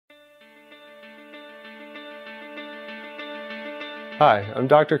Hi, I'm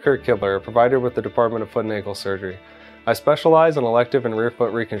Dr. Kurt Kibler, a provider with the Department of Foot and Ankle Surgery. I specialize in elective and rear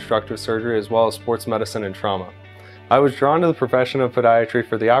foot reconstructive surgery as well as sports medicine and trauma. I was drawn to the profession of podiatry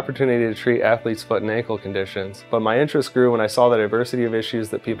for the opportunity to treat athletes' foot and ankle conditions, but my interest grew when I saw the diversity of issues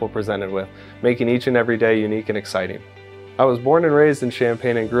that people presented with, making each and every day unique and exciting. I was born and raised in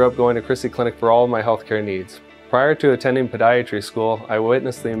Champaign and grew up going to Christie Clinic for all of my healthcare needs. Prior to attending podiatry school, I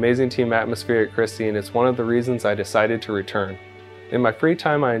witnessed the amazing team atmosphere at Christie, and it's one of the reasons I decided to return. In my free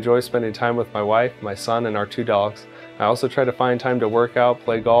time, I enjoy spending time with my wife, my son, and our 2 dogs. I also try to find time to work out,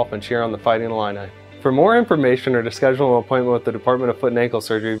 play golf, and cheer on the Fighting Illini. For more information or to schedule an appointment with the Department of Foot and Ankle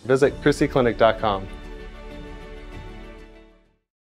Surgery, visit christieclinic.com.